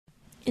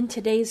In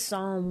today's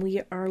psalm,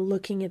 we are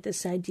looking at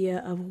this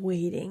idea of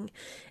waiting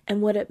and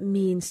what it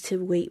means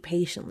to wait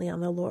patiently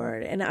on the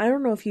Lord. And I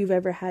don't know if you've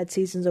ever had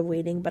seasons of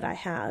waiting, but I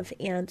have.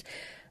 And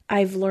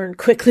I've learned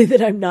quickly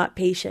that I'm not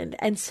patient.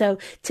 And so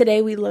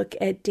today we look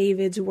at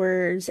David's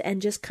words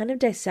and just kind of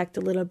dissect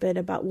a little bit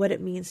about what it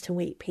means to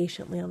wait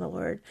patiently on the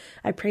Lord.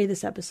 I pray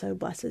this episode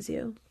blesses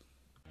you.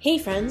 Hey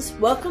friends,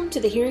 welcome to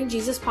the Hearing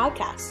Jesus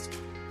podcast.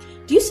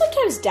 Do you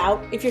sometimes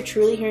doubt if you're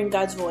truly hearing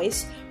God's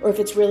voice or if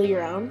it's really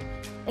your own?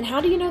 And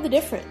how do you know the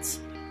difference?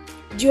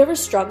 Do you ever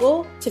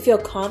struggle to feel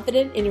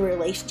confident in your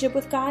relationship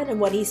with God and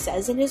what He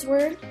says in His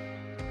Word?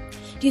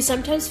 Do you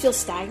sometimes feel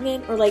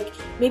stagnant or like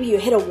maybe you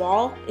hit a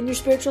wall in your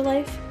spiritual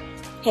life?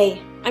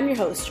 Hey, I'm your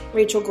host,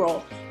 Rachel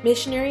Grohl,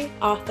 missionary,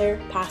 author,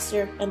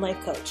 pastor, and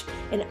life coach,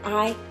 and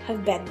I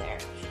have been there.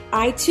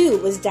 I too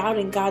was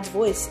doubting God's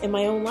voice in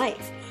my own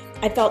life.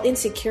 I felt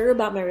insecure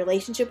about my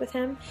relationship with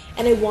Him,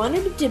 and I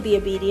wanted to be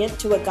obedient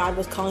to what God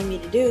was calling me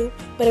to do,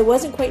 but I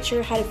wasn't quite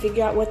sure how to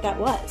figure out what that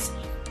was.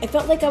 I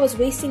felt like I was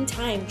wasting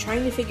time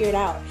trying to figure it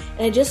out,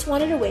 and I just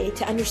wanted a way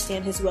to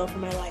understand His will for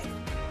my life.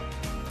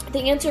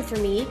 The answer for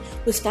me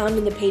was found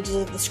in the pages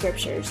of the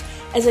scriptures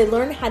as I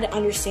learned how to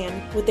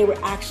understand what they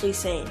were actually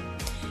saying.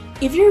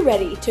 If you're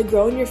ready to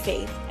grow in your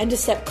faith and to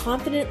step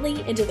confidently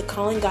into the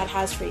calling God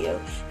has for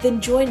you, then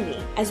join me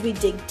as we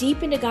dig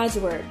deep into God's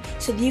Word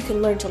so that you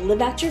can learn to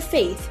live out your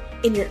faith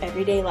in your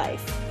everyday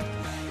life.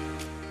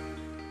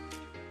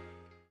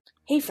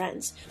 Hey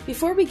friends,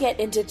 before we get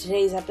into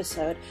today's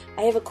episode,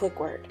 I have a quick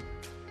word.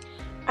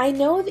 I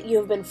know that you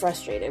have been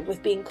frustrated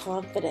with being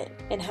confident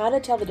and how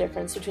to tell the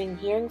difference between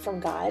hearing from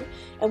God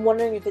and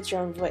wondering if it's your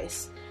own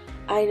voice.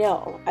 I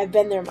know, I've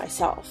been there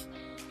myself.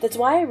 That's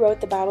why I wrote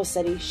the Bible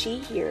study, She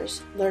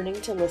Hears, Learning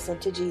to Listen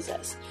to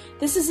Jesus.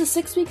 This is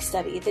a 6-week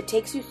study that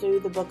takes you through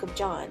the book of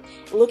John,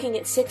 looking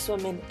at 6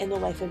 women in the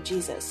life of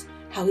Jesus,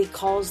 how He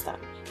calls them,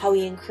 how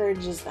He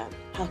encourages them,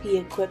 how He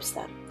equips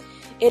them.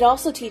 It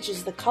also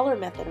teaches the color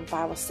method of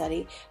Bible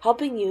study,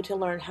 helping you to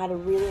learn how to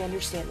really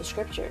understand the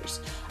scriptures.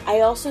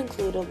 I also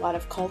include a lot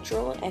of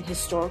cultural and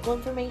historical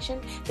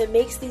information that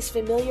makes these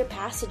familiar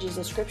passages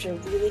of scripture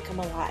really come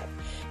alive.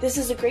 This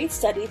is a great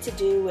study to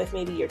do with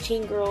maybe your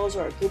teen girls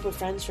or a group of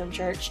friends from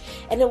church,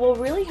 and it will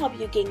really help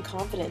you gain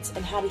confidence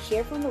in how to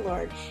hear from the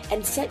Lord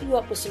and set you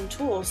up with some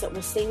tools that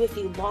will stay with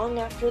you long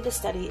after the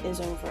study is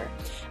over.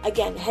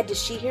 Again, head to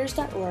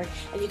shehears.org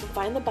and you can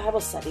find the Bible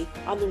study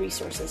on the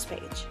resources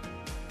page.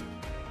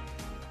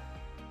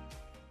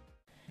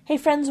 Hey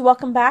friends,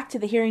 welcome back to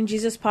the Hearing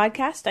Jesus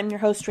podcast. I'm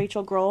your host,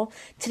 Rachel Grohl.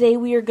 Today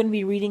we are going to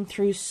be reading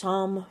through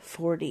Psalm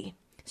 40,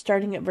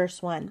 starting at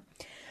verse 1.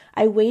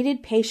 I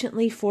waited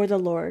patiently for the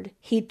Lord.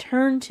 He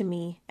turned to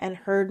me and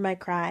heard my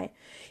cry.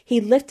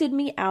 He lifted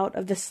me out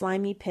of the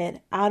slimy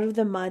pit, out of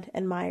the mud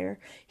and mire.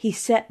 He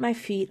set my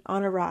feet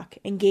on a rock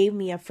and gave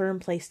me a firm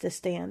place to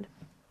stand.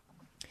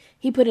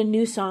 He put a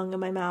new song in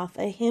my mouth,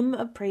 a hymn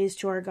of praise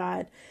to our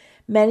God.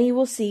 Many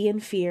will see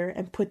and fear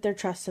and put their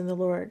trust in the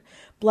Lord.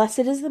 Blessed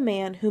is the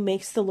man who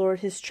makes the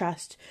Lord his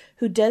trust,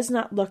 who does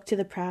not look to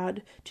the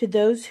proud, to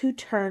those who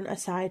turn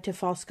aside to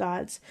false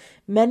gods.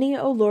 Many,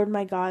 O Lord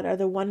my God, are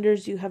the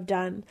wonders you have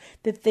done,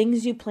 the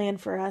things you planned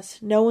for us.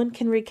 No one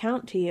can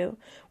recount to you.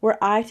 Were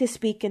I to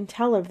speak and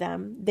tell of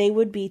them, they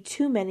would be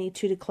too many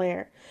to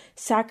declare.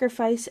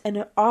 Sacrifice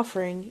and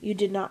offering you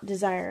did not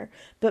desire,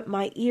 but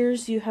my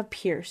ears you have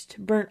pierced.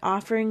 Burnt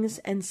offerings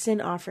and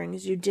sin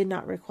offerings you did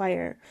not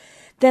require.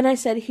 Then I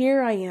said,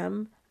 Here I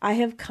am. I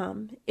have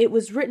come. It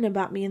was written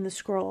about me in the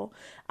scroll.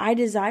 I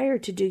desire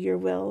to do your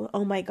will,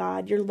 O my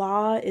God. Your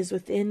law is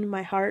within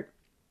my heart.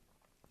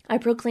 I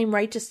proclaim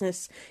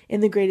righteousness in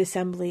the great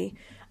assembly.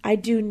 I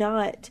do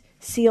not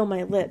seal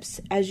my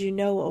lips, as you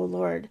know, O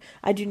Lord.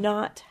 I do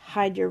not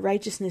hide your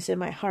righteousness in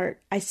my heart.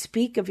 I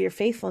speak of your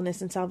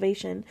faithfulness and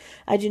salvation.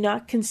 I do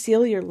not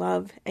conceal your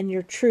love and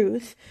your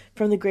truth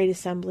from the great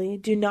assembly.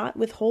 Do not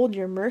withhold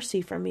your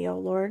mercy from me, O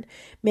Lord.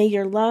 May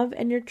your love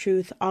and your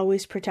truth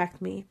always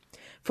protect me.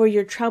 For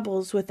your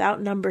troubles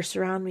without number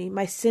surround me.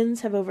 My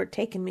sins have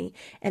overtaken me,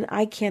 and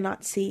I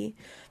cannot see.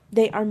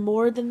 They are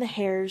more than the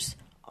hairs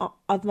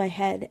of my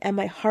head, and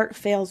my heart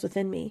fails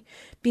within me.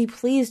 Be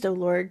pleased, O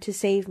Lord, to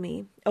save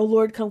me. O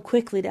Lord, come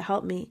quickly to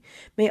help me.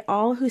 May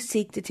all who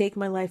seek to take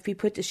my life be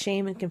put to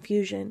shame and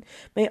confusion.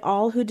 May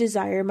all who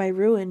desire my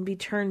ruin be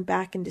turned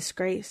back in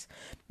disgrace.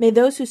 May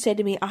those who say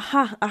to me,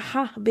 Aha,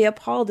 aha, be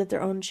appalled at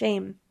their own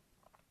shame.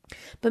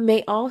 But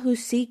may all who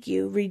seek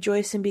you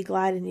rejoice and be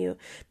glad in you.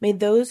 May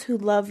those who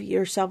love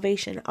your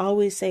salvation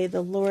always say,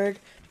 The Lord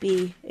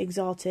be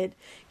exalted.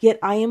 Yet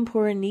I am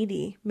poor and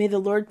needy. May the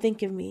Lord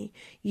think of me.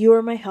 You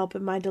are my help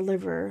and my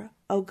deliverer.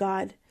 O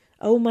God,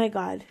 O my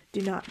God,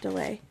 do not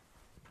delay.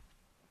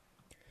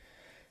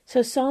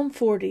 So Psalm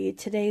 40,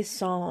 today's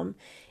psalm,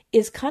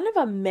 is kind of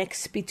a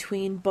mix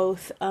between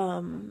both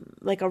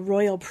like a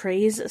royal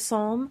praise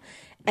psalm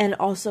and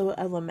also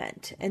a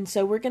lament. And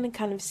so we're going to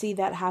kind of see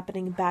that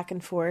happening back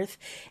and forth.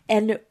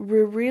 And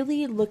we're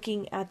really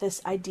looking at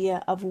this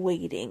idea of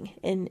waiting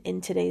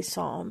in today's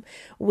psalm.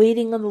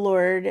 Waiting on the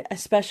Lord,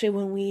 especially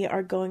when we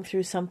are going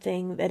through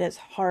something that is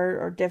hard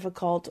or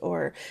difficult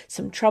or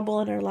some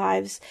trouble in our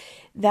lives.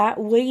 That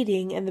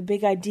waiting, and the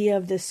big idea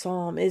of this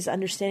psalm is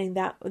understanding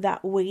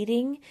that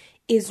waiting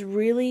is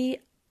really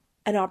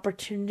an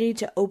opportunity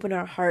to open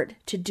our heart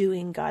to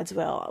doing God's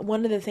will.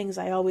 One of the things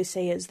I always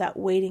say is that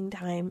waiting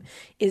time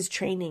is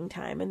training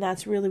time. And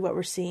that's really what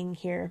we're seeing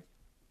here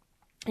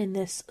in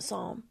this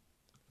psalm.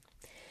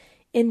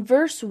 In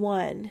verse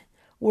 1,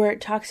 where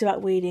it talks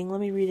about waiting, let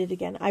me read it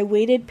again. I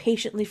waited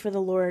patiently for the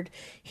Lord.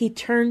 He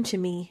turned to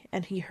me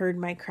and he heard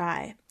my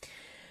cry.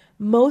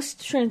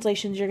 Most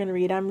translations you're going to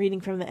read, I'm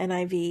reading from the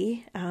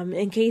NIV.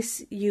 In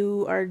case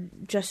you are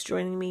just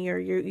joining me or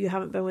you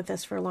haven't been with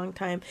us for a long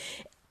time,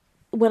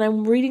 when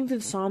I'm reading through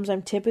the Psalms,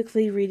 I'm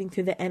typically reading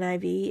through the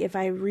NIV. If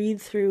I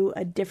read through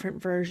a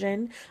different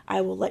version,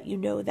 I will let you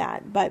know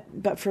that.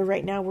 But for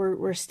right now,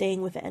 we're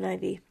staying with the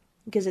NIV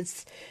because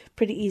it's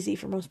pretty easy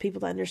for most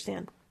people to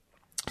understand.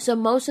 So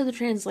most of the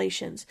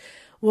translations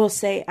will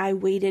say, I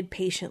waited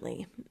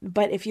patiently.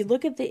 But if you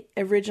look at the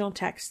original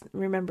text,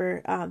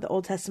 remember the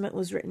Old Testament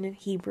was written in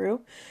Hebrew,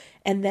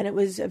 and then it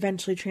was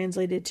eventually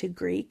translated to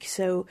Greek.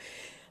 So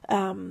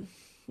when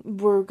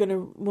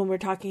we're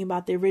talking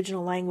about the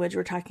original language,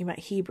 we're talking about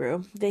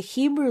Hebrew. The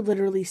Hebrew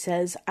literally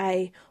says,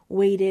 I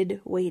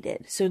waited.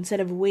 So instead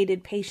of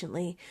waited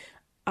patiently,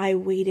 I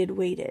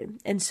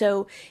waited. And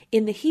so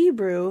in the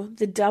Hebrew,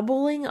 the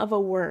doubling of a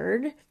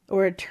word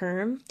or a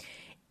term,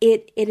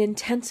 it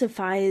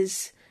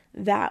intensifies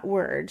that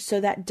word. So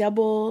that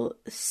double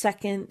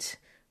second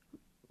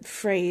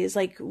phrase,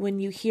 like when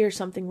you hear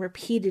something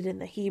repeated in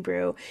the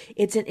Hebrew,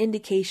 it's an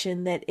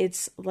indication that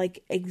it's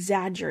like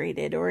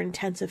exaggerated or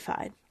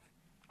intensified.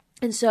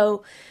 And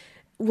so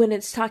when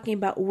it's talking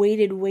about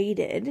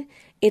waited,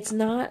 it's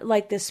not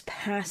like this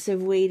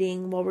passive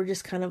waiting while we're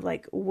just kind of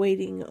like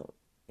waiting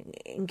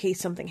in case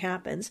something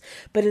happens,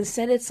 but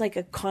instead it's like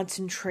a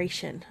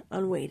concentration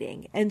on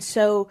waiting. And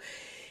so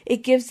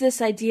it gives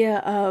this idea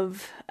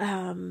of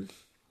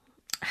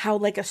how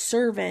like a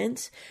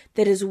servant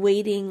that is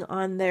waiting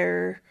on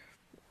their,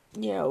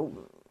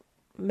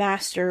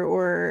 master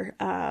or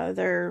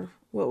their,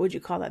 what would you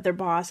call that? Their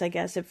boss, I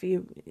guess, if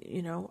you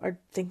are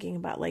thinking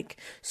about like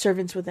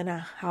servants within a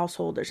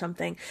household or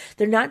something.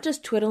 They're not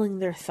just twiddling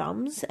their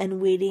thumbs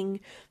and waiting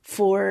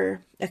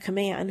for a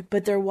command,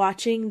 but they're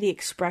watching the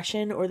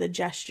expression or the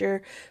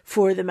gesture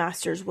for the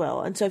master's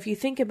will. And so if you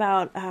think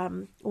about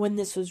when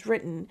this was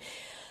written,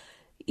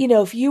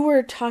 if you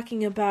were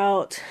talking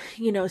about,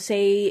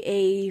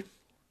 say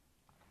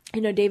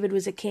David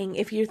was a king.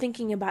 If you're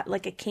thinking about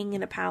like a king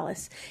in a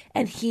palace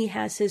and he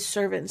has his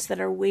servants that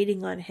are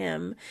waiting on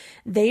him,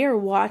 they are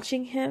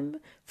watching him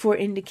for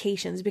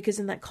indications, because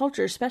in that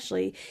culture,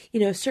 especially,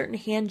 a certain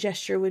hand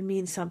gesture would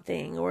mean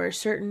something, or a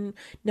certain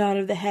nod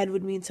of the head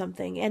would mean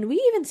something. And we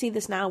even see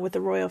this now with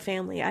the royal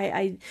family.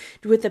 I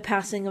with the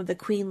passing of the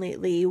queen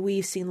lately,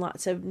 we've seen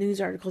lots of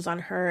news articles on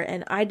her,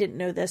 and I didn't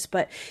know this,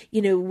 but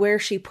where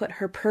she put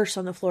her purse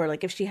on the floor,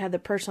 like if she had the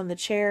purse on the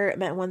chair, it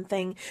meant one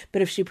thing,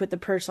 but if she put the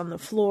purse on the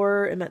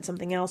floor, it meant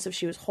something else. If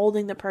she was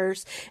holding the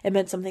purse, it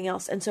meant something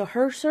else. And so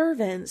her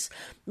servants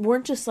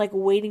weren't just like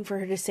waiting for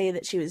her to say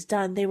that she was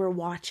done. They were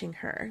watching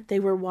her.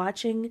 They were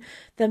watching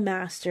the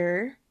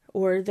master,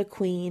 or the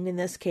queen in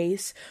this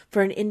case,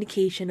 for an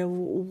indication of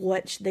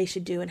what they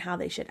should do and how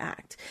they should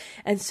act.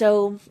 And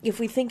so if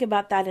we think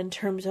about that in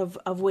terms of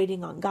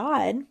waiting on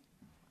God,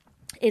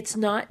 it's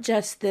not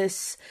just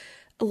this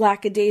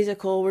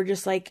lackadaisical, we're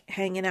just like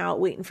hanging out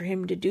waiting for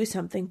him to do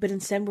something, but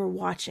instead we're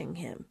watching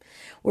him.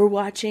 We're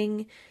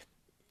watching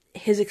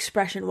his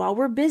expression while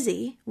we're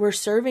busy. We're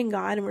serving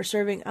God and we're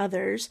serving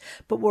others,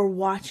 but we're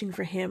watching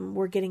for him.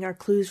 We're getting our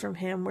clues from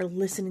him. We're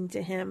listening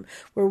to him.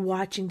 We're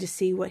watching to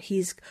see what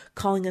he's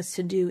calling us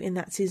to do in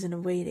that season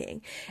of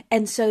waiting.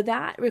 And so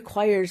that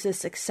requires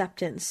this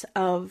acceptance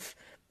of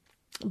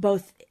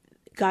both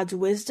God's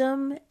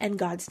wisdom and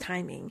God's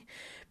timing,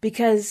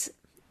 because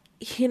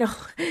in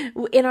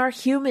our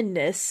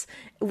humanness,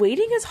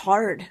 waiting is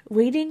hard.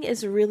 Waiting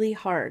is really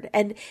hard.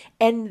 And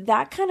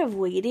that kind of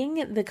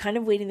waiting, the kind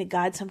of waiting that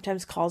God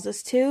sometimes calls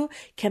us to,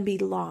 can be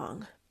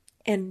long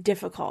and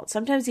difficult,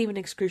 sometimes even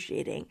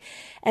excruciating.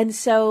 And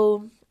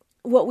so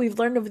what we've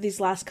learned over these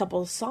last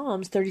couple of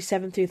Psalms,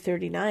 37 through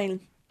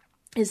 39,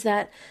 is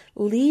that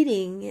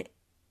leading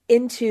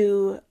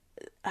into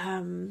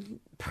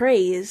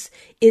praise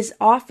is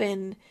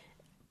often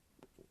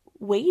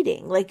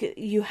waiting. Like,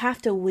 you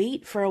have to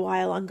wait for a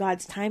while on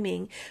God's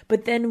timing,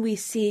 but then we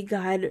see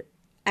God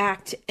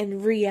act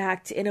and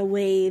react in a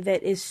way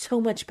that is so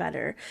much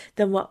better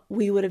than what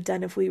we would have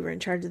done if we were in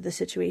charge of the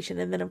situation.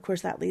 And then of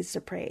course that leads to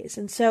praise.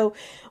 And so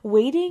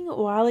waiting,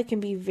 while it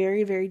can be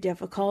very, very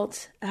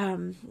difficult,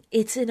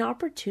 it's an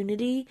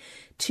opportunity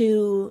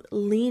to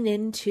lean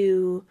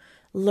into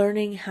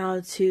learning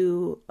how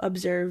to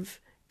observe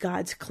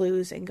God's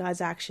clues and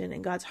God's action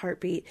and God's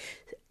heartbeat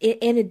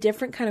in a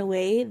different kind of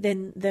way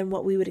than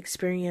what we would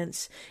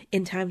experience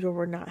in times where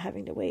we're not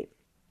having to wait.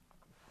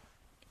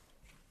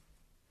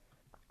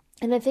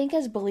 And I think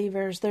as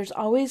believers, there's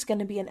always going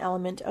to be an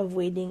element of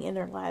waiting in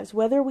our lives,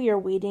 whether we are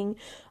waiting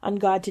on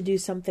God to do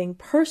something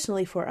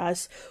personally for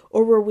us,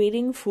 or we're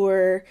waiting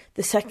for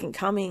the second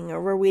coming,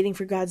 or we're waiting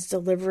for God's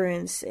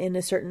deliverance in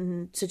a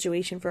certain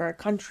situation for our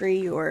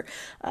country, or,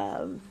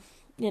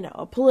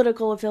 a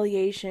political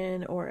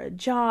affiliation, or a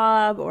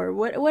job, or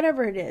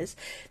whatever it is.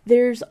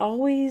 There's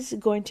always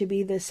going to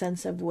be this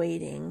sense of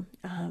waiting.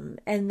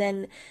 And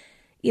then,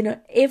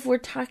 if we're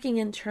talking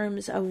in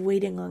terms of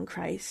waiting on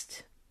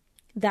Christ,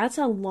 that's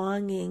a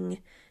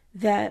longing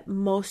that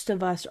most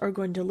of us are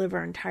going to live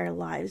our entire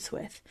lives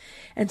with.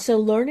 And so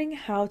learning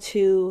how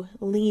to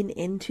lean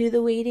into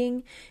the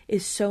waiting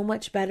is so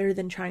much better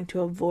than trying to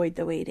avoid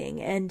the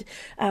waiting. And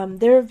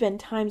there have been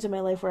times in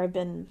my life where I've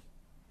been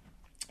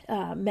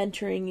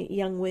mentoring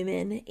young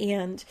women,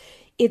 and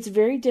it's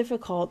very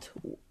difficult,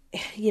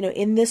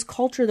 in this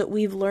culture that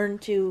we've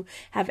learned to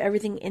have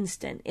everything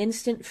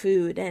instant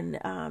food. And,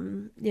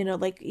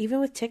 even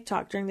with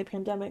TikTok during the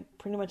pandemic,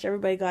 pretty much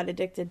everybody got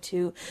addicted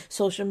to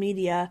social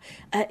media.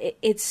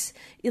 It's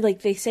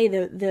like they say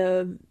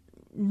the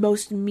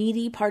most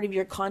meaty part of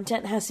your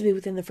content has to be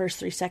within the first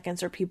 3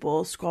 seconds or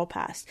people scroll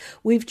past.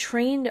 We've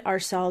trained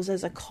ourselves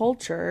as a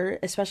culture,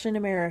 especially in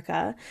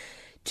America,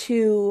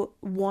 to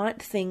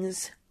want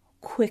things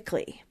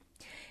quickly.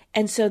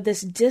 And so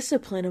this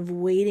discipline of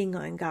waiting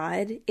on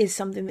God is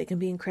something that can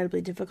be incredibly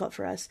difficult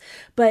for us.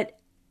 But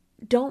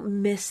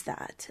don't miss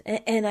that.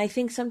 And I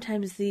think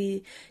sometimes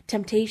the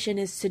temptation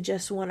is to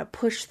just want to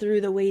push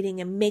through the waiting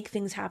and make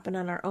things happen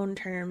on our own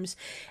terms.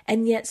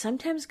 And yet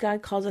sometimes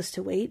God calls us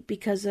to wait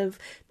because of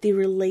the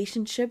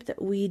relationship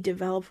that we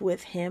develop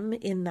with Him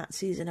in that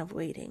season of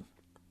waiting.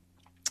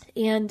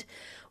 And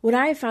what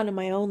I have found in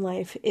my own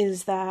life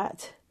is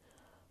that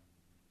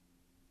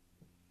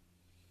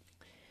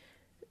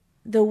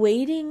the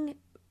waiting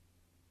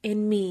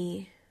in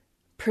me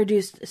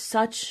produced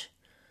such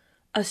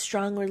a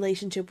strong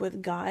relationship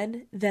with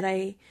God that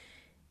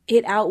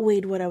it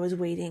outweighed what I was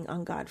waiting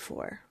on God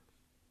for.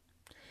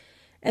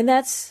 And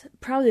that's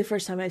probably the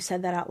first time I've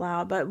said that out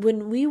loud. But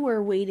when we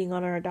were waiting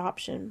on our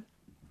adoption,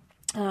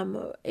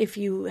 if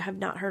you have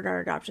not heard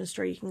our adoption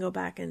story, you can go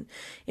back, and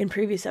in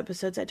previous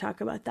episodes I talk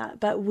about that.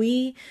 But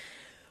we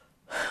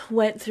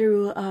went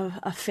through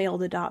a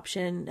failed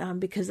adoption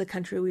because the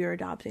country we were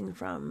adopting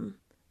from,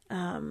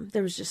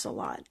 there was just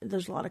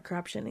there's a lot of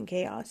corruption and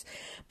chaos.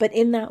 But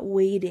in that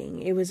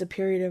waiting, it was a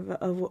period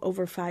of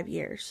over 5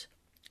 years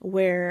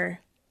where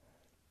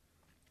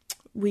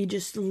we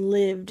just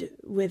lived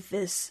with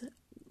this.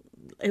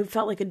 It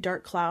felt like a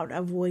dark cloud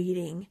of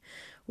waiting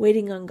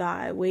on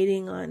God,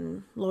 waiting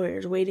on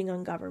lawyers, waiting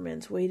on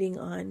governments, waiting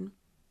on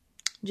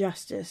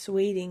justice,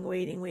 waiting.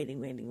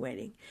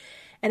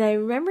 And I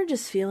remember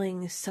just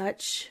feeling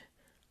such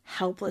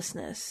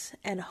helplessness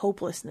and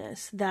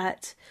hopelessness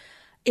that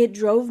it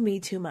drove me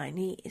to my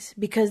knees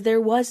because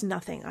there was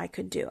nothing I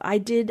could do. I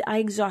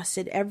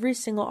exhausted every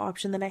single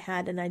option that I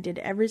had, and I did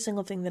every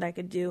single thing that I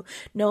could do.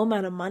 No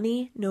amount of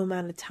money, no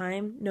amount of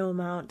time, no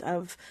amount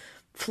of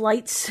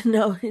flights.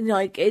 No,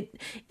 it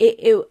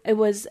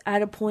was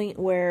at a point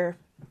where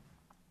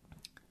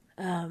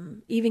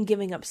even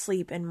giving up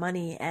sleep and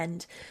money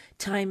and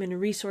time and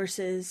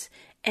resources,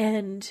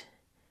 and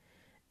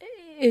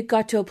it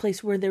got to a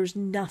place where there was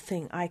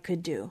nothing I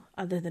could do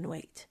other than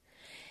wait.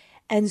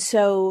 And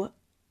so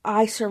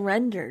I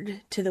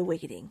surrendered to the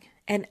waiting.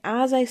 And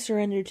as I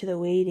surrendered to the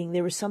waiting,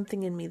 there was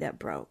something in me that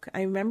broke.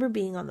 I remember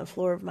being on the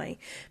floor of my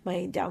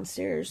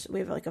downstairs. We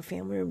have like a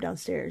family room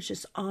downstairs,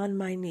 just on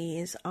my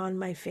knees, on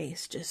my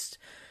face, just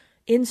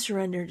in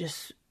surrender,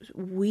 just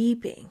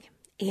weeping.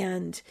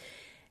 And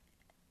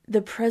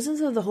the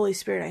presence of the Holy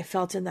Spirit I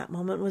felt in that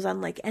moment was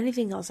unlike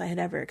anything else I had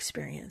ever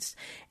experienced.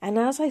 And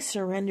as I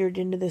surrendered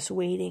into this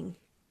waiting,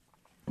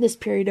 this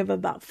period of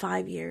about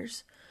 5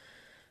 years,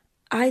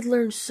 I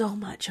learned so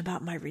much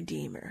about my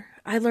Redeemer.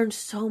 I learned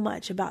so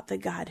much about the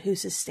God who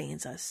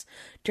sustains us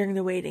during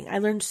the waiting. I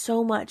learned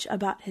so much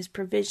about His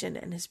provision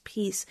and His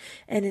peace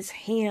and His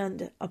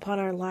hand upon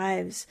our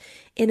lives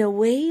in a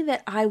way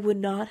that I would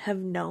not have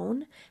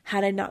known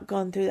had I not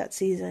gone through that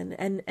season.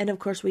 And of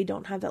course, we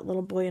don't have that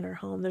little boy in our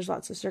home. There's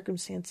lots of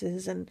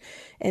circumstances and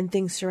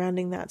things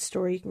surrounding that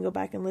story you can go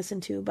back and listen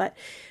to. But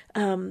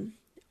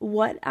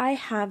what I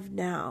have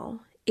now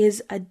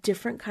is a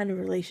different kind of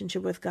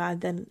relationship with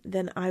God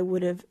than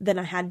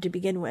I had to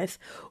begin with,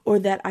 or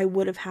that I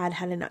would have had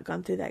I not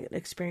gone through that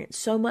experience.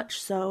 So much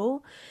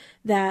so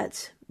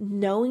that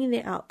knowing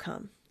the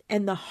outcome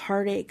and the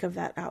heartache of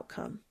that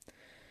outcome,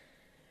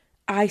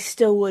 I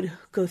still would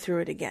go through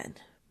it again,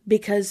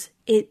 because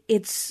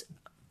it's,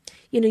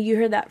 you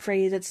hear that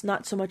phrase, it's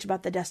not so much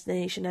about the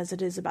destination as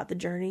it is about the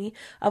journey.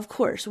 Of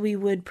course, we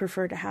would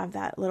prefer to have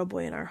that little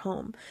boy in our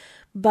home,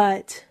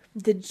 but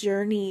the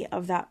journey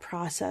of that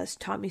process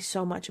taught me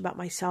so much about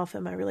myself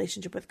and my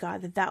relationship with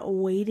God that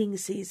waiting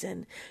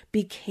season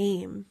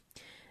became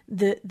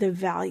the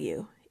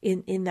value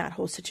in that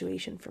whole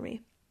situation for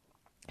me.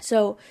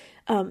 So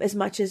as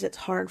much as it's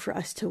hard for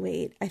us to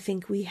wait, I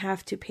think we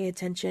have to pay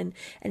attention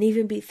and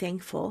even be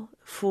thankful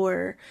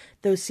for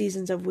those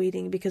seasons of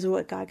waiting because of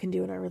what God can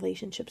do in our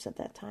relationships at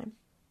that time.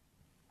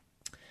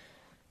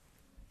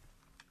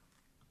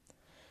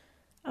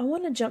 I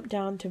want to jump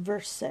down to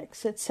verse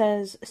 6. It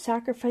says,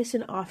 "Sacrifice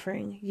and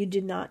offering you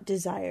did not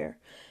desire,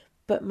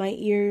 but my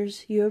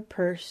ears you have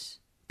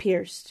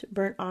pierced,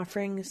 burnt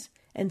offerings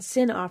and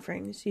sin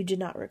offerings you did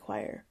not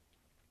require."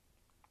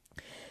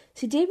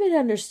 See, David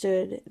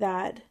understood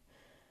that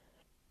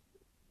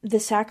the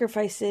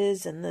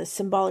sacrifices and the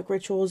symbolic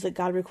rituals that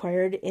God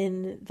required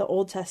in the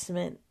Old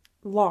Testament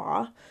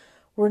law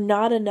were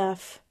not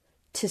enough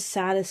to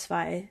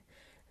satisfy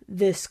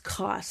this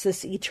cost,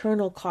 this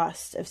eternal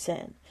cost of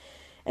sin.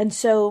 And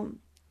so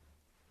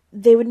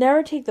they would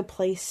never take the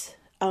place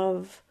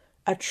of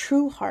a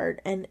true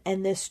heart and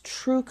this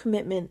true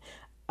commitment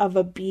of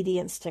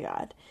obedience to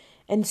God.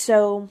 And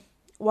so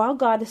while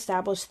God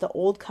established the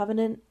old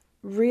covenant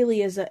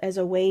really as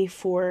a way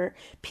for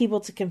people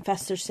to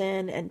confess their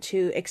sin and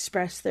to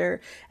express their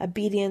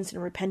obedience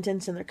and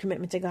repentance and their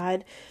commitment to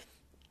God,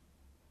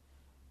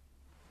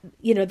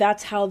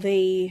 that's how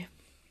they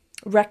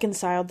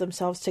reconciled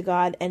themselves to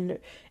God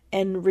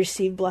and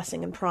received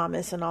blessing and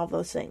promise and all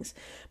those things.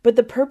 But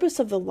the purpose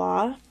of the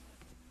law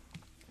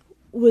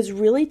was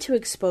really to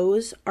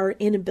expose our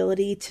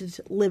inability to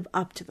live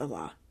up to the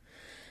law.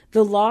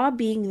 The law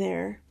being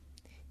there,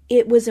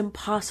 it was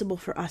impossible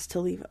for us to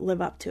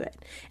live up to it.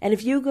 And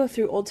if you go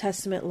through Old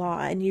Testament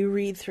law and you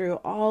read through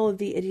all of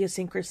the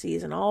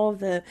idiosyncrasies and all of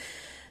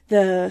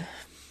the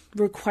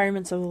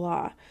requirements of the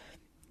law,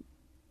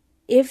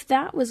 if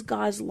that was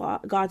God's law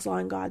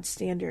and God's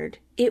standard,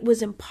 it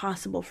was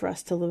impossible for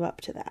us to live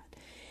up to that.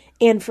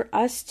 And for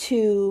us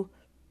to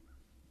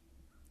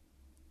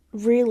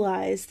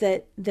realize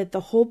that the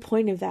whole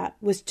point of that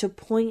was to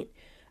point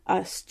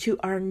us to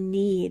our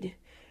need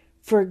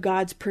for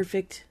God's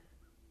perfect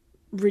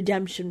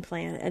redemption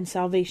plan and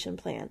salvation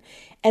plan.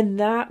 And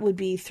that would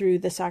be through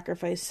the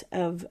sacrifice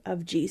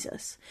of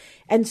Jesus.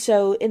 And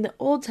so in the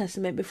Old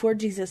Testament, before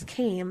Jesus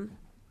came,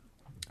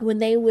 when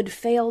they would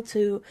fail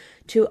to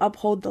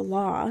uphold the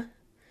law,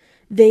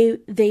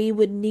 they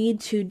would need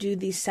to do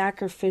these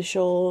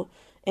sacrificial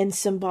and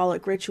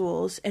symbolic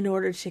rituals in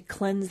order to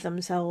cleanse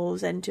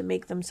themselves and to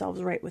make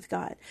themselves right with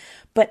God.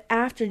 But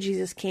after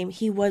Jesus came,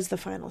 he was the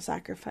final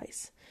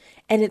sacrifice.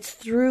 And it's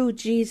through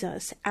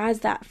Jesus as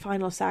that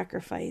final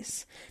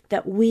sacrifice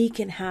that we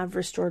can have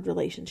restored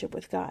relationship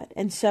with God.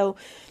 And so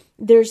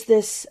there's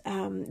this,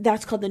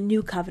 that's called the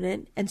New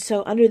Covenant. And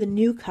so under the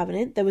New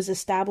Covenant that was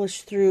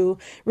established through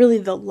really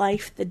the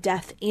life, the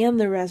death, and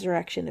the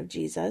resurrection of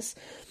Jesus,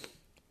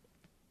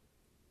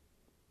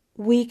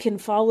 we can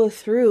follow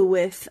through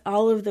with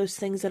all of those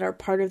things that are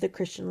part of the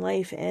Christian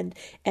life and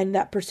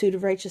that pursuit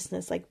of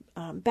righteousness, like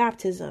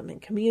baptism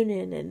and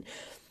communion and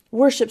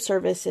worship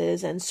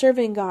services and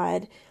serving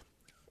God.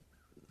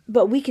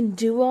 But we can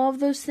do all of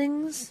those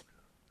things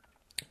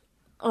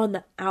on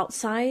the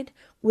outside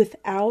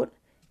without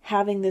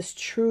having this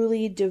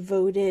truly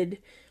devoted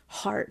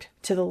heart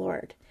to the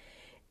Lord.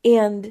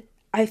 And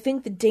I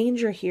think the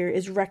danger here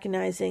is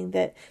recognizing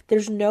that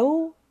there's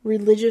no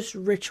religious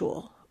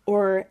ritual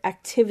or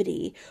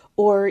activity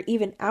or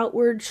even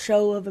outward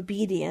show of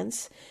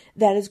obedience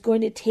that is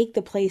going to take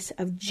the place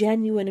of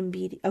genuine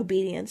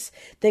obedience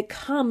that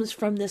comes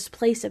from this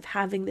place of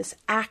having this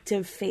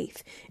active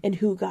faith in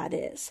who God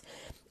is.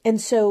 And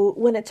so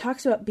when it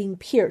talks about being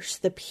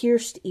pierced, the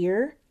pierced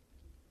ear,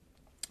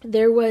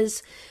 there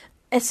was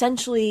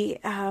essentially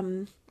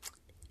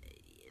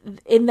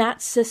in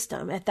that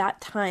system, at that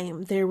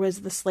time, there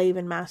was the slave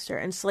and master.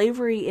 And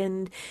slavery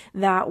in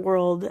that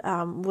world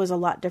was a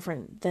lot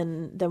different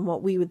than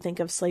what we would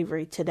think of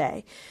slavery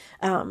today,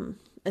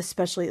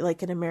 especially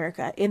like in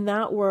America. In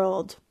that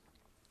world,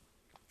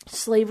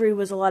 slavery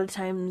was a lot of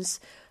times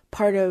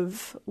part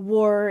of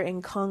war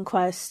and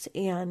conquest,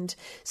 and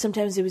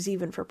sometimes it was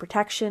even for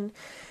protection.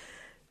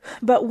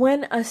 But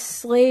when a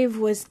slave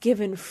was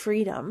given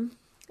freedom,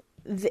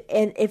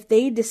 and if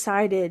they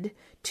decided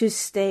to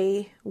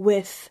stay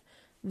with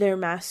their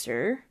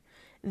master,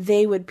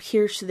 they would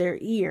pierce their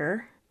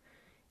ear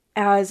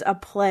as a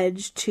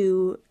pledge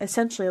to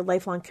essentially a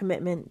lifelong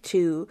commitment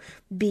to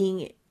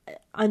being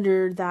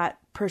under that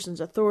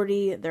person's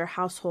authority, their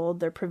household,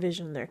 their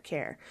provision, their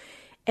care.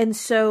 And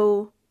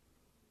so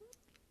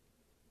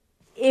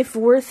if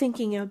we're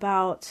thinking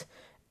about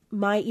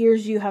my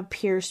ears you have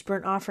pierced,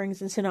 burnt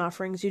offerings and sin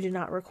offerings you do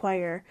not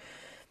require,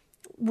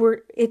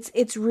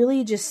 it's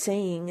really just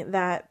saying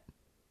that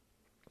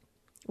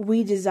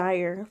we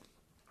desire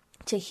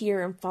to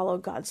hear and follow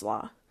God's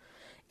law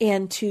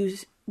and to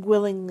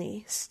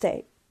willingly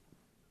stay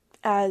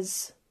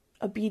as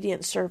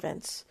obedient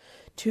servants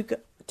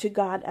to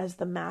God as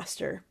the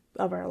master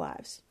of our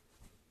lives.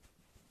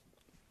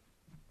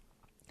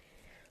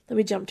 Let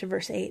me jump to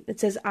verse 8. It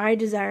says, "I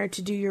desire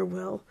to do your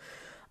will.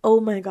 Oh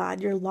my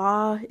God, your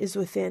law is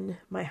within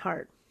my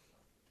heart."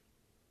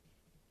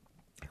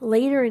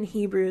 Later in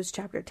Hebrews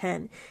chapter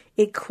 10,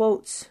 it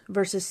quotes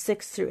verses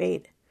 6 through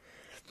 8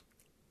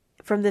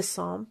 from this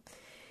psalm.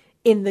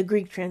 in the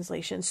Greek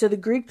translation. So the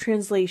Greek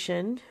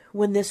translation,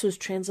 when this was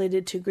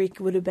translated to Greek,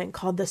 would have been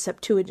called the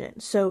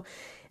Septuagint. So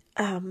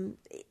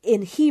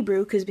in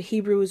Hebrew, because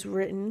Hebrew was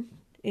written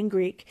in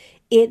Greek,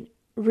 it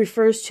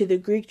refers to the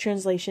Greek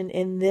translation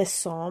in this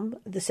psalm,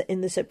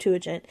 in the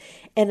Septuagint,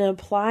 and it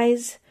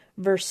applies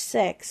verse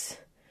 6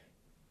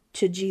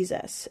 to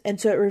Jesus. And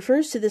so it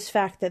refers to this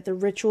fact that the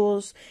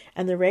rituals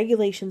and the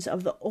regulations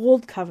of the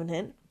old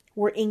covenant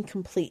were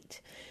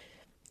incomplete.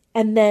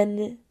 And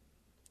then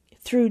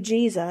through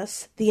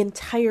Jesus, the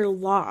entire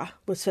law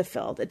was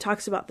fulfilled. It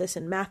talks about this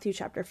in Matthew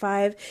chapter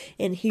 5,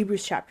 in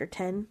Hebrews chapter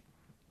 10.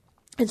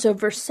 And so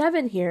verse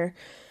 7 here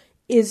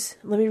is,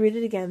 let me read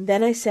it again.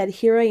 Then I said,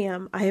 here I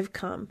am, I have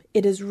come.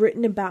 It is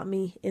written about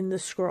me in the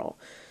scroll.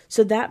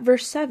 So that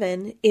verse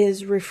 7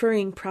 is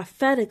referring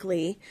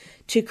prophetically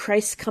to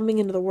Christ coming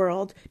into the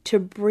world to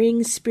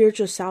bring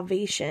spiritual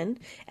salvation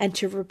and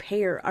to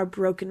repair our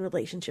broken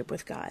relationship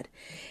with God.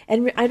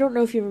 And I don't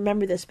know if you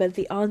remember this, but at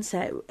the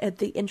onset, at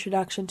the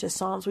introduction to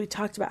Psalms, we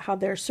talked about how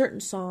there are certain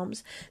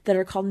Psalms that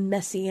are called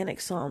messianic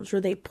Psalms, where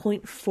they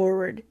point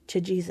forward to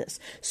Jesus.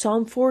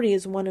 Psalm 40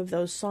 is one of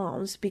those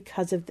Psalms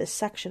because of this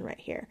section right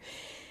here.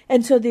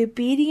 And so the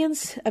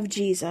obedience of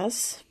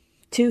Jesus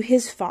to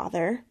his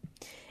Father,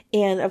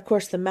 and of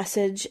course the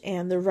message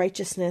and the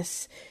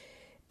righteousness,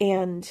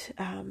 and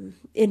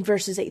in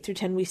verses 8 through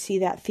 10 we see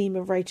that theme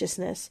of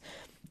righteousness.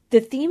 The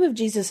theme of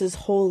Jesus's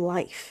whole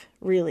life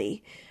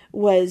really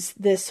was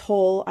this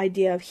whole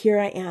idea of, here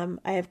I am,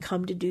 I have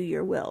come to do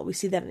your will. We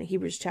see that in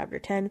Hebrews chapter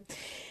 10.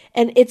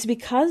 And it's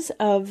because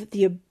of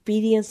the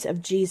obedience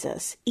of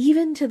Jesus,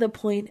 even to the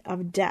point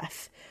of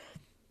death,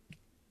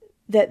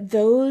 that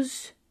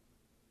those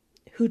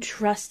who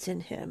trust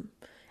in him,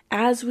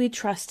 as we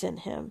trust in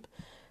him,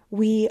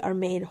 we are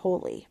made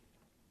holy.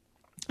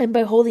 And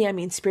by holy, I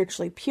mean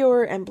spiritually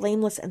pure and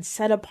blameless and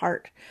set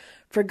apart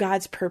for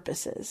God's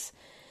purposes.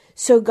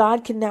 So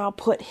God can now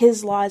put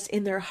his laws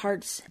in their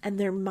hearts and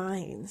their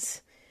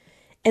minds.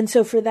 And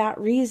so for that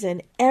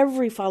reason,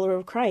 every follower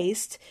of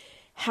Christ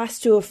has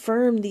to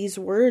affirm these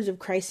words of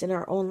Christ in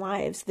our own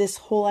lives. This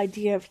whole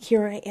idea of,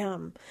 here I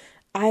am,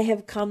 I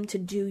have come to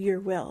do your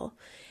will.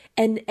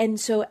 And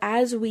so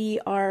as we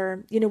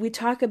are, we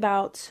talk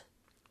about,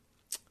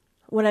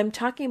 when I'm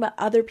talking about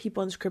other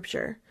people in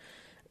Scripture,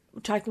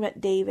 we're talking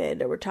about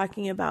David, or we're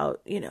talking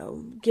about,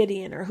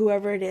 Gideon, or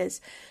whoever it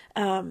is,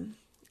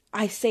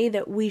 I say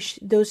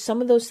that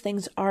some of those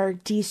things are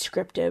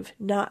descriptive,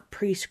 not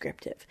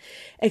prescriptive.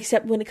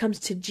 Except when it comes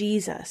to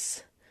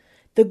Jesus,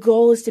 the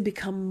goal is to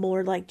become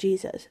more like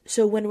Jesus.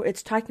 So when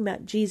it's talking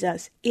about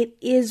Jesus, it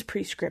is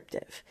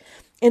prescriptive.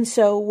 And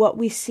so what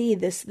we see,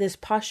 this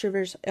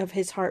posture of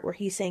his heart where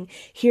he's saying,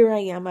 here I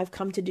am, I've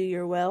come to do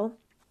your will,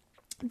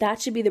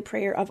 that should be the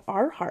prayer of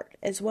our heart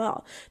as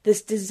well.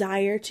 This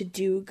desire to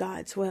do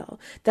God's will.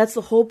 That's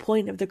the whole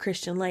point of the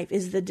Christian life,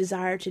 is the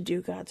desire to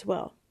do God's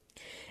will.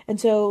 And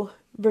so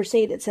verse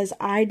 8, it says,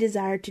 I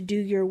desire to do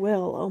your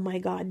will, oh my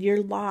God,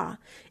 your law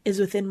is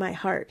within my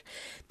heart.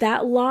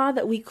 That law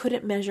that we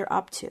couldn't measure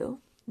up to,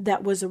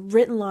 that was a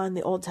written law in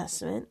the Old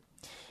Testament,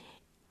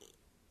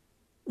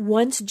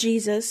 once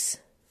Jesus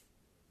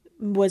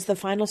was the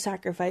final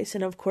sacrifice,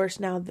 and of course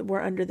now that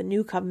we're under the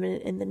new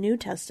covenant in the New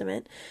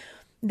Testament,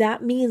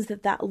 that means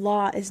that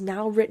law is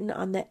now written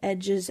on the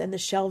edges and the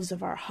shelves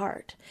of our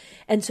heart.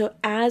 And so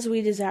as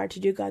we desire to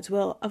do God's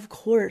will, of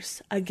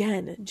course,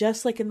 again,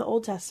 just like in the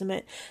Old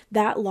Testament,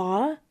 that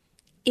law,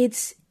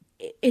 it's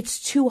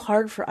too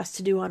hard for us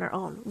to do on our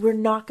own. We're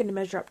not going to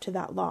measure up to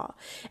that law.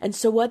 And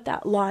so what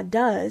that law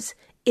does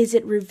is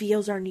it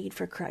reveals our need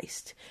for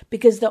Christ.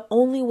 Because the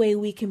only way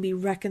we can be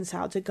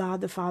reconciled to God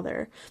the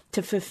Father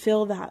to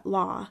fulfill that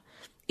law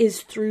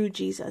is through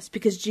Jesus,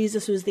 because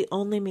Jesus was the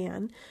only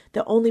man,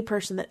 the only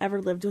person that ever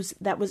lived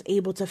that was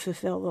able to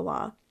fulfill the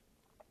law.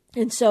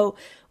 And so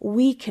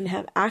we can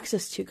have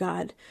access to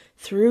God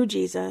through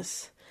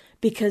Jesus,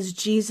 because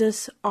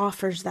Jesus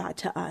offers that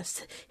to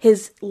us.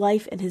 His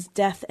life and his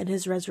death and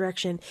his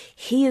resurrection.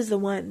 He is the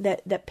one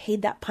that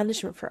paid that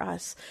punishment for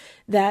us,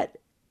 that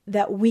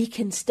we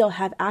can still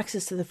have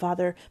access to the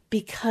Father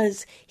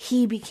because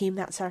he became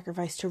that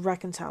sacrifice to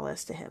reconcile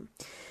us to him.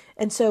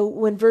 And so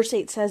when verse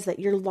 8 says that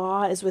your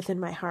law is within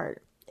my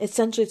heart,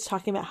 essentially it's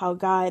talking about how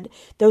God,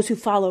 those who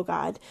follow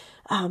God,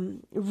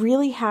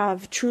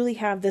 truly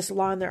have this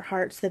law in their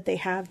hearts, that they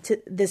have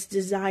this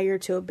desire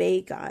to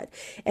obey God.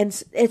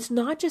 And it's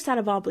not just out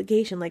of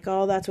obligation, like,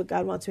 oh, that's what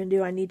God wants me to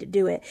do, I need to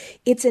do it.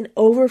 It's an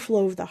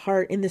overflow of the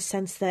heart, in the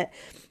sense that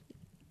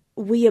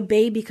we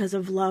obey because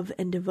of love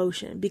and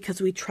devotion,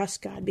 because we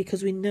trust God,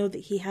 because we know that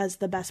he has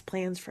the best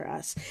plans for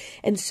us.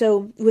 And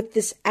so with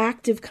this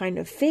active kind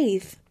of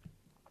faith,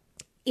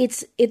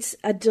 it's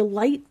a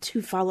delight to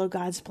follow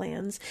God's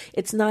plans.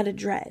 It's not a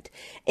dread.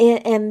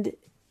 And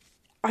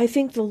I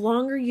think the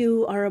longer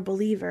you are a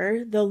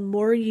believer, the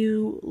more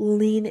you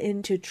lean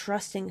into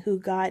trusting who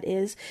God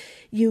is.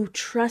 You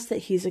trust that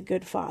he's a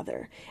good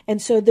father.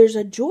 And so there's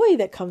a joy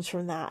that comes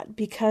from that,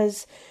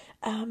 because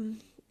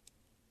when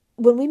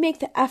we make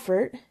the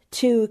effort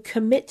to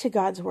commit to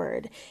God's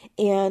word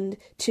and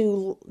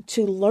to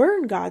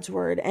learn God's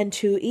word and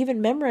to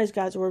even memorize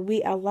God's word,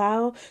 we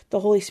allow the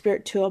Holy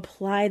Spirit to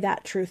apply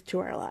that truth to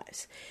our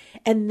lives.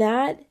 And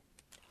that,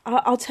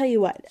 I'll tell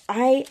you what,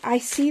 I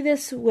see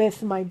this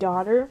with my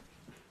daughter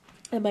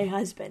and my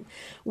husband,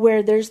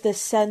 where there's this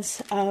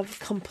sense of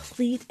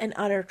complete and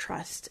utter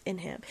trust in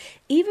him,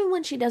 even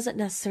when she doesn't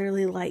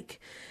necessarily like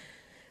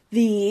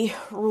the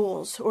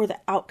rules or the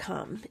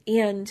outcome.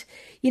 And,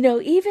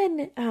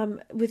 even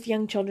with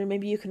young children,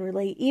 maybe you can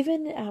relate.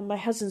 Even my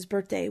husband's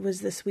birthday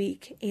was this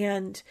week,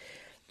 and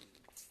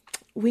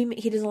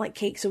he doesn't like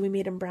cake, so we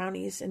made him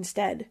brownies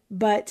instead.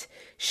 But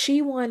she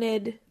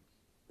wanted,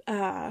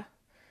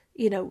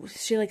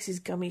 she likes these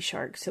gummy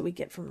sharks that we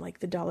get from like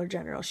the Dollar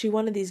General. She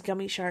wanted these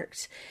gummy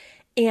sharks,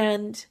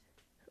 and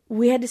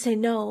we had to say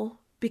no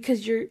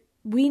because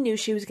we knew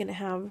she was going to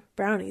have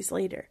brownies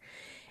later.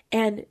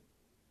 And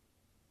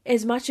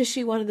as much as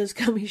she wanted those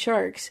gummy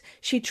sharks,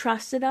 she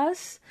trusted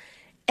us.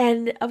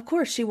 And of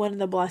course, she wanted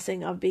the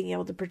blessing of being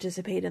able to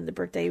participate in the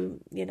birthday,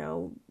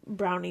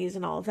 brownies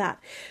and all of that.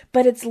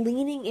 But it's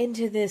leaning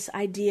into this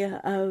idea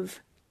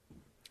of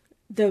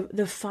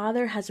the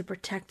father has a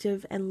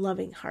protective and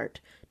loving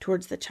heart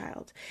towards the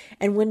child.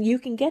 And when you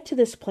can get to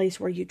this place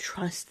where you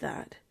trust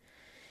that,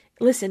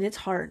 listen, it's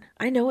hard.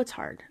 I know it's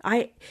hard.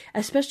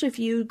 Especially if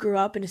you grew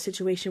up in a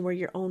situation where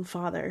your own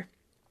father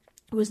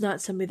was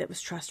not somebody that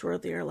was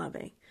trustworthy or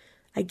loving.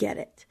 I get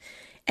it.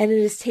 And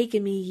it has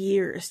taken me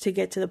years to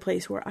get to the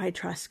place where I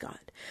trust God.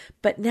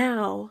 But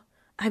now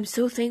I'm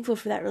so thankful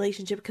for that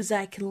relationship because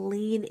I can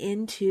lean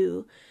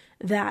into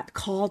that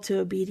call to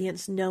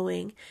obedience,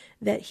 knowing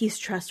that he's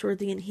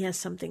trustworthy and he has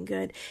something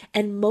good.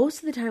 And most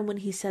of the time when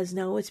he says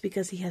no, it's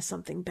because he has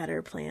something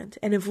better planned.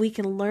 And if we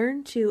can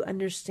learn to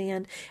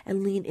understand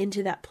and lean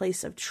into that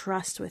place of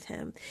trust with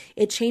him,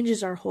 it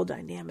changes our whole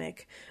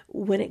dynamic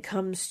when it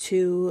comes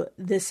to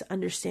this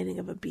understanding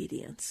of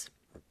obedience.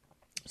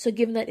 So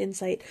given that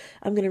insight,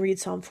 I'm going to read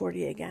Psalm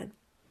 40 again.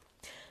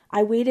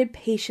 I waited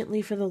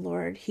patiently for the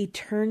Lord. He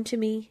turned to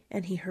me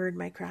and he heard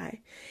my cry.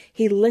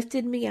 He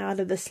lifted me out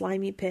of the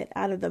slimy pit,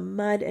 out of the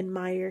mud and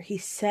mire. He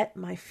set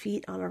my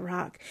feet on a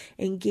rock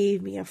and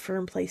gave me a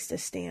firm place to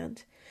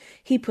stand.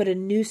 He put a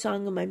new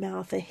song in my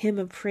mouth, a hymn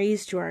of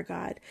praise to our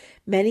God.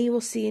 Many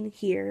will see and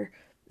hear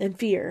and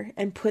fear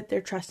and put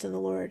their trust in the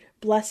Lord.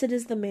 Blessed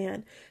is the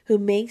man who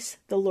makes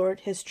the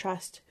Lord his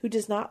trust, who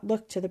does not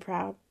look to the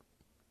proud,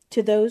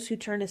 to those who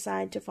turn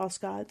aside to false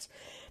gods.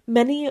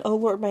 Many, O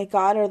Lord my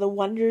God, are the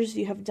wonders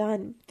you have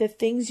done, the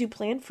things you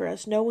planned for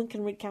us. No one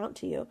can recount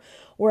to you.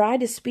 Were I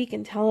to speak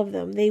and tell of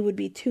them, they would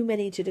be too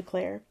many to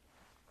declare.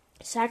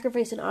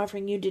 Sacrifice and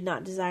offering you did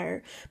not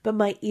desire, but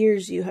my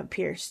ears you have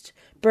pierced.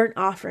 Burnt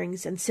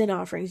offerings and sin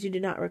offerings you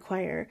did not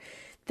require.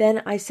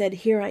 Then I said,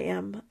 here I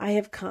am, I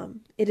have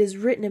come. It is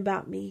written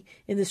about me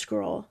in the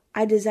scroll.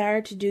 I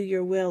desire to do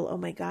your will, O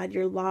my God.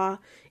 Your law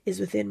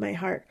is within my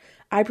heart.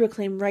 I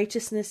proclaim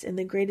righteousness in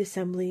the great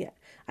assembly.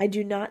 I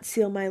do not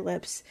seal my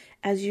lips,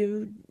 as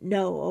you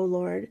know, O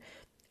Lord.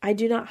 I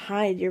do not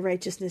hide your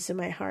righteousness in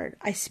my heart.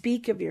 I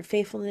speak of your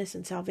faithfulness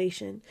and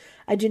salvation.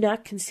 I do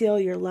not conceal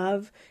your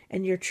love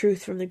and your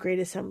truth from the great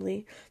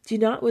assembly. Do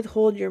not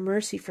withhold your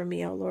mercy from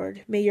me, O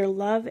Lord. May your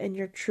love and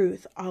your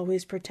truth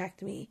always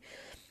protect me.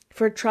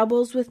 For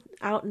troubles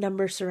without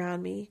number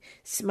surround me.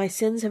 My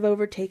sins have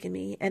overtaken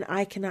me, and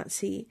I cannot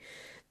see.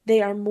 They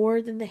are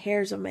more than the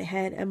hairs of my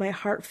head, and my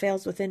heart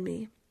fails within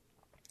me.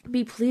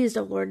 Be pleased,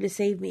 O Lord, to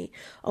save me.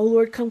 O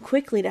Lord, come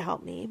quickly to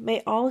help me.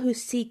 May all who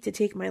seek to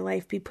take my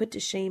life be put to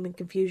shame and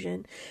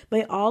confusion.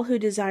 May all who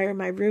desire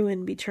my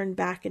ruin be turned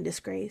back in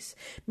disgrace.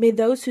 May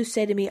those who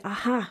say to me,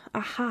 aha,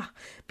 aha,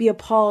 be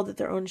appalled at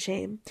their own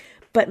shame.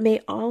 But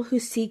may all who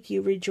seek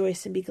you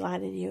rejoice and be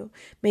glad in you.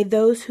 May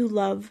those who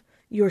love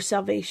your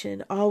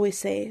salvation always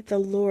say, the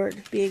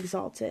Lord be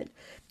exalted.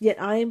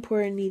 Yet I am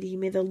poor and needy.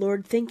 May the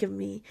Lord think of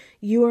me.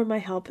 You are my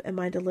help and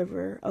my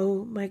deliverer.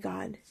 Oh my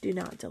God, do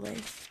not delay.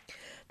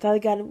 Father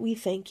God, we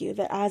thank you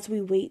that as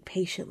we wait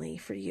patiently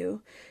for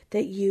you,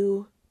 that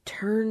you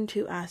turn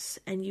to us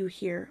and you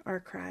hear our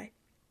cry.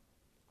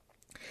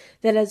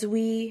 That as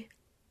we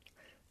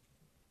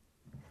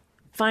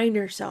find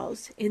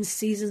ourselves in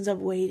seasons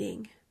of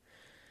waiting,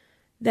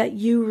 that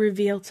you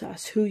reveal to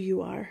us who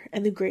you are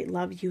and the great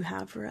love you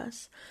have for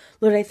us.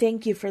 Lord, I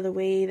thank you for the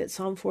way that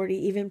Psalm 40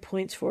 even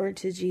points forward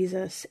to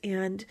Jesus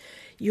and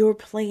your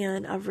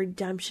plan of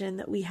redemption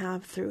that we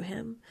have through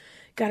him.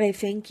 God, I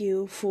thank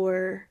you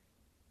for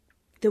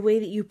the way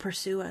that you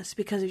pursue us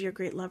because of your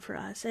great love for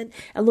us. And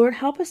Lord,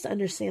 help us to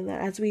understand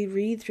that as we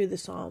read through the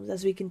Psalms,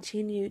 as we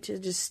continue to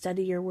just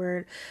study your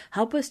word,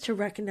 help us to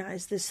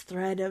recognize this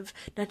thread of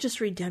not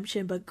just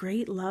redemption, but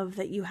great love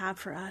that you have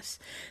for us.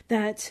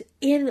 That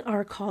in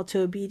our call to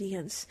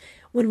obedience,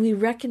 when we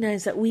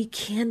recognize that we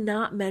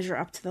cannot measure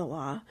up to the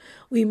law,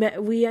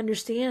 we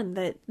understand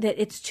that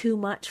it's too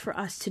much for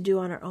us to do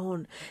on our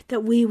own,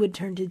 that we would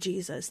turn to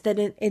Jesus, that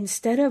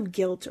instead of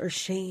guilt or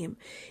shame,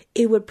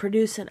 it would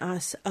produce in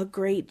us a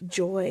great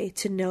joy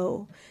to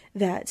know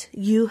that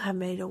you have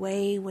made a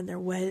way when there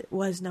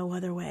was no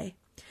other way.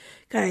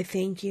 God, I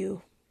thank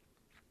you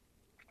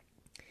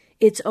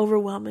it's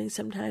overwhelming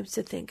sometimes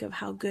to think of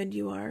how good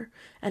you are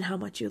and how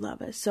much you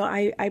love us. So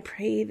I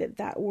pray that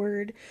that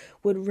word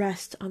would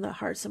rest on the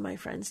hearts of my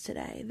friends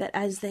today, that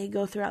as they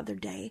go throughout their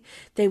day,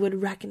 they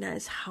would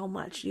recognize how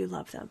much you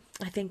love them.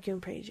 I thank you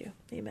and praise you.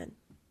 Amen.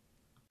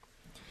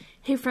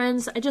 Hey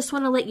friends, I just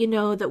want to let you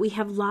know that we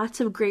have lots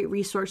of great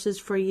resources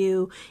for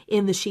you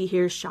in the She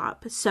Hears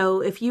shop.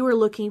 So if you are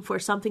looking for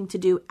something to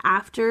do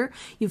after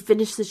you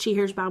finish the She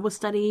Hears Bible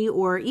study,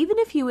 or even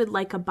if you would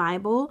like a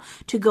Bible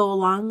to go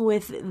along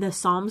with the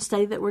Psalm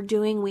study that we're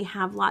doing, we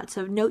have lots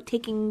of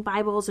note-taking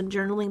Bibles and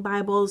journaling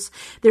Bibles.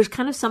 There's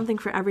kind of something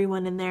for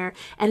everyone in there.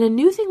 And a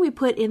new thing we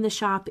put in the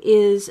shop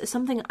is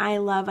something I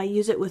love. I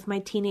use it with my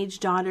teenage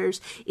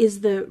daughters,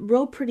 is the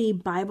real pretty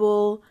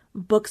Bible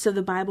books of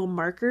the Bible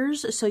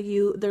markers. So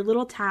they're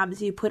little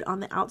tabs you put on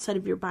the outside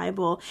of your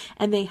Bible,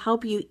 and they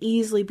help you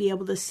easily be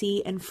able to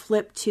see and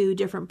flip to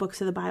different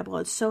books of the Bible.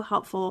 It's so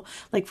helpful,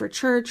 like for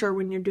church or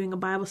when you're doing a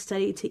Bible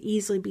study, to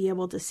easily be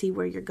able to see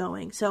where you're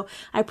going. So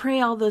I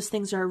pray all those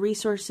things are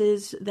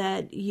resources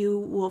that you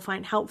will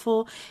find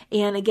helpful.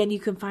 And again, you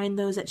can find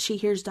those at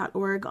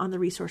shehears.org on the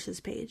resources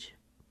page.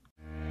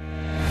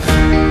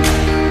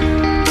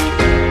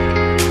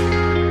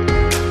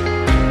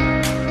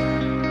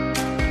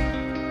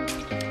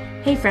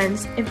 Hey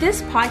friends, if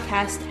this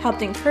podcast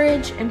helped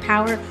encourage,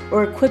 empower,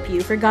 or equip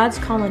you for God's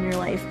call in your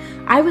life,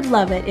 I would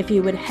love it if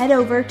you would head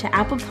over to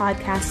Apple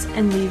Podcasts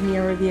and leave me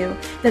a review.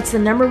 That's the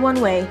 #1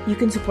 way you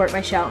can support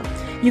my show.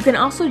 You can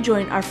also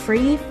join our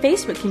free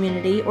Facebook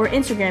community or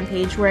Instagram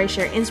page where I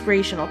share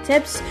inspirational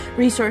tips,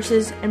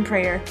 resources, and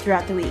prayer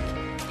throughout the week.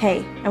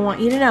 Hey, I want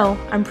you to know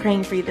I'm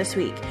praying for you this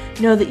week.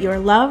 Know that you are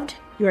loved,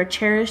 you are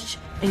cherished,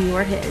 and you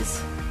are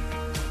His.